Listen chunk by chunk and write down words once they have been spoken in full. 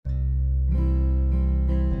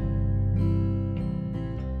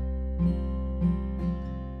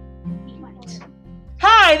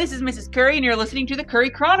Hi, this is Mrs. Curry, and you're listening to the Curry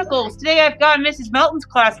Chronicles. Today I've got Mrs. Melton's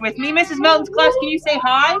class with me. Mrs. Melton's class, can you say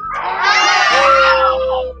hi?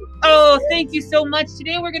 Oh, thank you so much.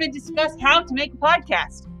 Today we're going to discuss how to make a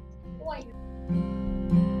podcast.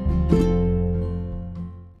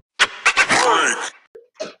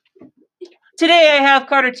 Today I have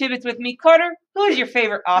Carter Tibbetts with me. Carter, who is your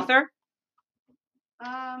favorite author?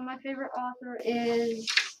 My favorite author is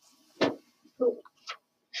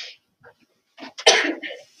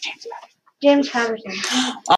James Patterson.